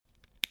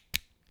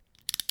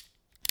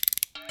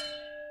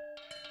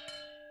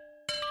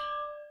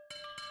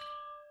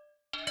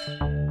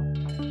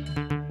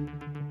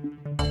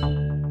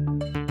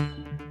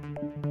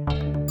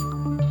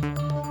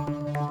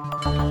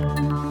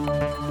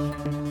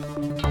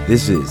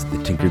This is the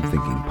Tinkered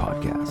Thinking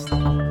Podcast.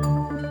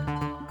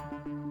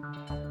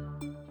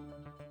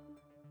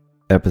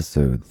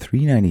 Episode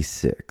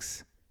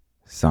 396,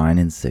 Sign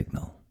and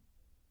Signal.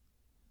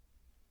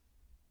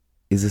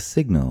 Is a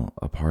signal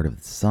a part of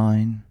the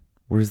sign,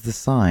 or is the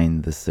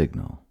sign the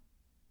signal?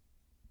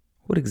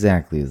 What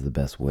exactly is the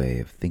best way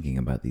of thinking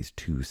about these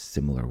two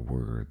similar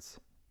words?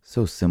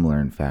 So similar,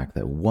 in fact,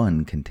 that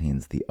one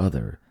contains the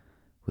other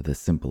with a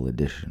simple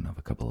addition of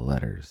a couple of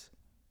letters.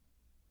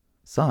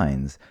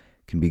 Signs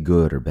can be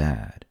good or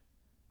bad,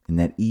 in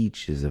that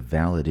each is a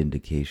valid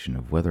indication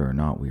of whether or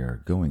not we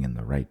are going in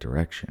the right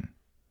direction.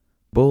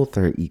 Both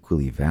are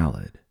equally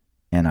valid,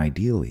 and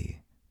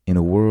ideally, in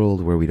a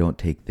world where we don't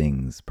take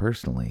things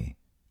personally,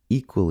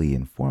 equally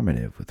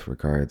informative with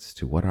regards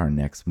to what our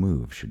next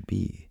move should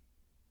be.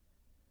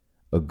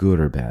 A good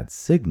or bad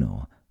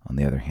signal, on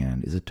the other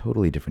hand, is a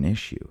totally different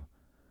issue.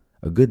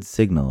 A good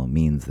signal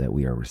means that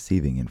we are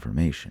receiving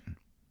information.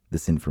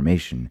 This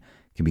information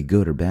can be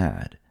good or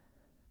bad,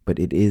 but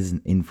it is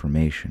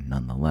information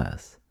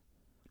nonetheless.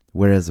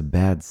 Whereas a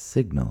bad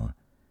signal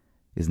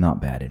is not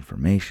bad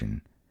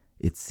information,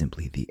 it's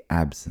simply the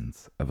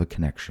absence of a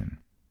connection,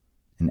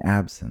 an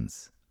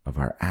absence of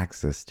our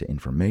access to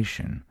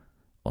information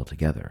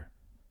altogether.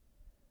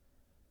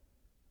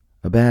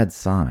 A bad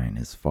sign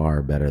is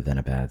far better than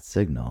a bad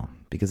signal,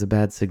 because a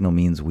bad signal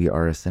means we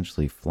are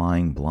essentially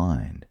flying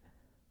blind,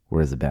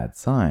 whereas a bad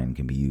sign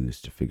can be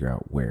used to figure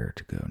out where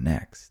to go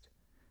next.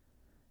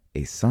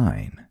 A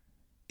sign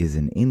is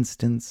an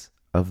instance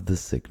of the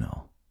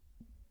signal.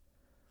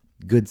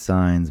 Good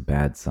signs,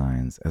 bad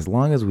signs, as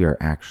long as we are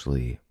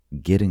actually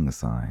getting the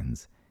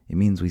signs, it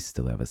means we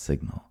still have a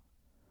signal.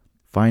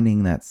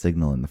 Finding that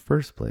signal in the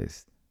first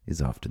place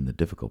is often the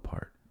difficult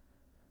part.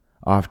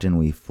 Often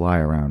we fly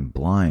around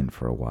blind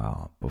for a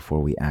while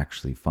before we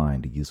actually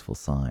find a useful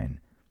sign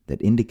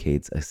that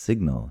indicates a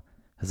signal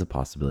has a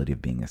possibility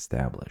of being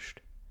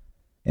established.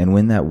 And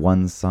when that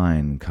one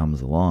sign comes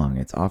along,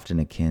 it's often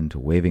akin to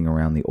waving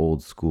around the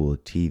old school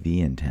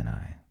TV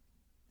antennae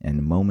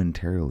and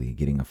momentarily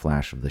getting a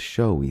flash of the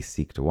show we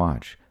seek to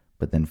watch,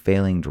 but then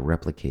failing to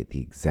replicate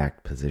the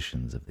exact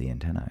positions of the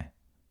antennae.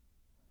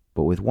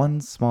 But with one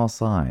small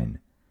sign,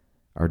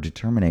 our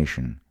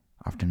determination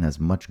often has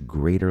much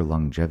greater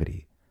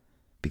longevity,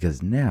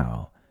 because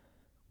now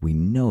we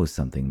know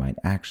something might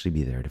actually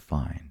be there to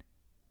find.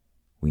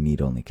 We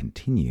need only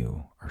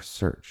continue our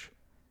search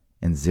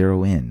and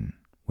zero in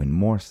when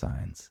more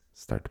signs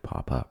start to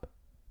pop up.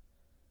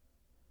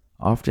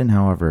 Often,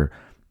 however,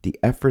 the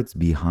efforts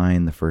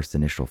behind the first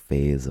initial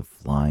phase of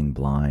flying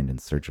blind in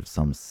search of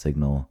some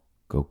signal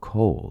go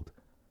cold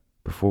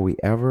before we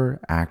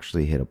ever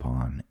actually hit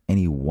upon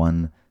any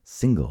one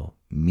single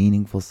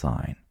meaningful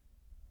sign.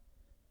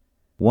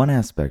 One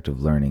aspect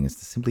of learning is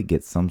to simply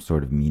get some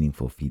sort of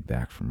meaningful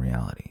feedback from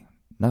reality.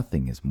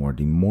 Nothing is more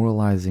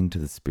demoralizing to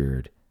the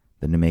spirit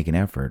than to make an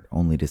effort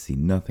only to see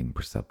nothing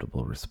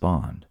perceptible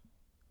respond.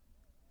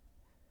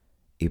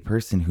 A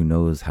person who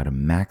knows how to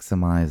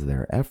maximize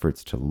their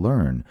efforts to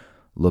learn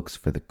looks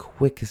for the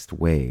quickest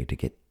way to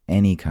get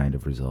any kind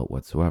of result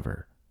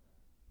whatsoever.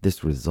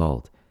 This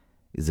result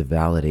is a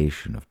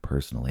validation of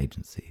personal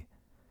agency.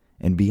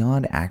 And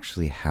beyond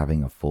actually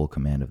having a full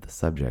command of the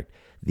subject,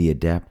 the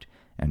adept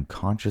and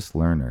conscious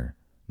learner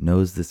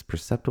knows this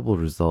perceptible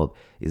result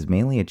is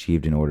mainly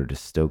achieved in order to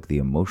stoke the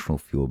emotional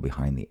fuel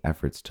behind the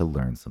efforts to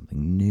learn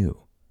something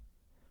new.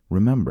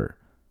 Remember,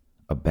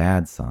 a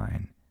bad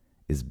sign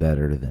is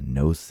better than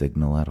no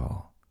signal at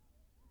all.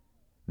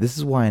 This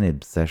is why an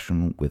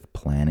obsession with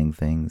planning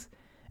things,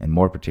 and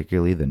more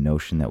particularly the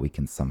notion that we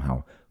can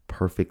somehow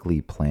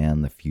perfectly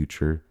plan the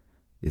future,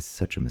 is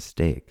such a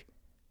mistake.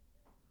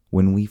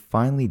 When we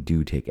finally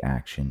do take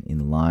action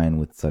in line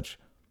with such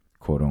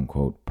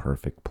quote-unquote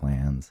perfect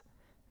plans,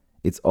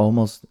 it's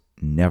almost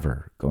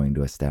never going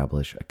to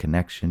establish a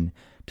connection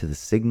to the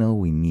signal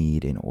we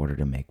need in order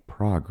to make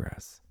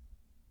progress.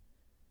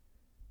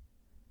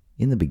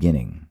 In the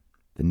beginning,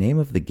 the name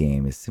of the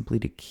game is simply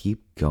to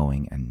keep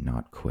going and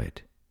not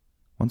quit.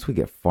 Once we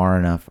get far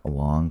enough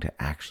along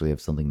to actually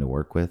have something to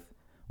work with,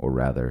 or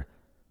rather,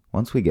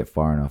 once we get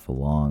far enough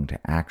along to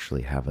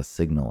actually have a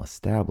signal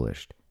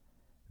established,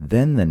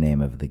 then the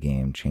name of the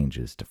game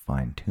changes to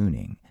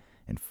fine-tuning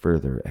and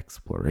further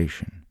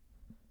exploration.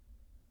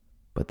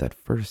 But that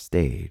first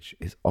stage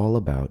is all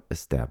about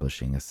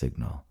establishing a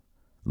signal,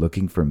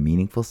 looking for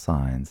meaningful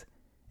signs,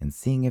 and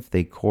seeing if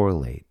they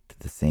correlate to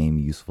the same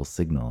useful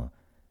signal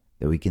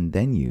that we can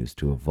then use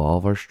to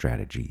evolve our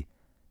strategy,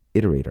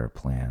 iterate our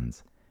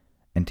plans,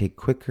 and take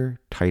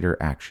quicker, tighter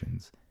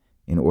actions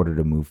in order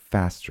to move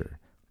faster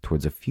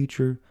towards a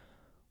future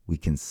we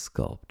can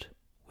sculpt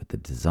with the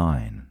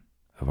design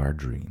of our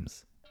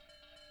dreams.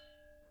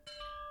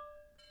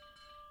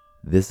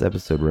 This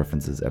episode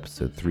references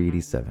episode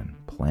 387,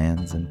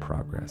 Plans and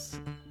Progress,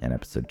 and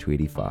episode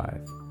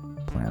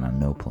 285, Plan on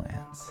No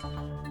Plans.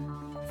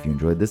 If you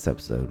enjoyed this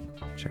episode,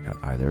 check out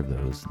either of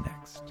those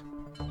next.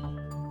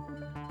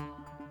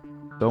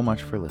 So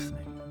much for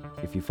listening.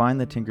 If you find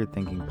the Tinkered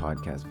Thinking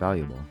podcast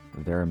valuable,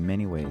 there are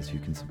many ways you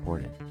can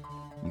support it.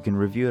 You can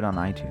review it on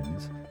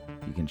iTunes.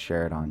 You can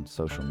share it on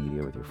social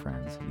media with your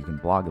friends. You can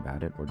blog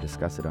about it or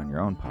discuss it on your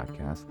own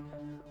podcast,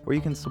 or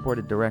you can support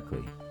it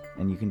directly.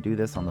 And you can do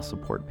this on the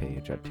support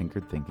page at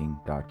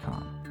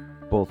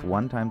tinkeredthinking.com. Both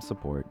one-time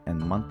support and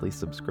monthly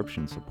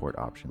subscription support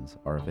options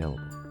are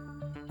available.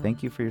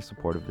 Thank you for your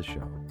support of the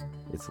show.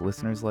 It's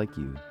listeners like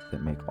you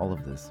that make all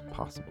of this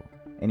possible.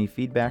 Any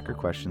feedback or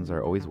questions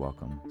are always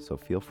welcome, so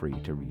feel free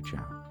to reach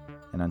out.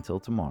 And until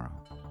tomorrow,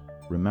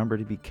 remember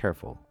to be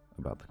careful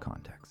about the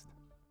context.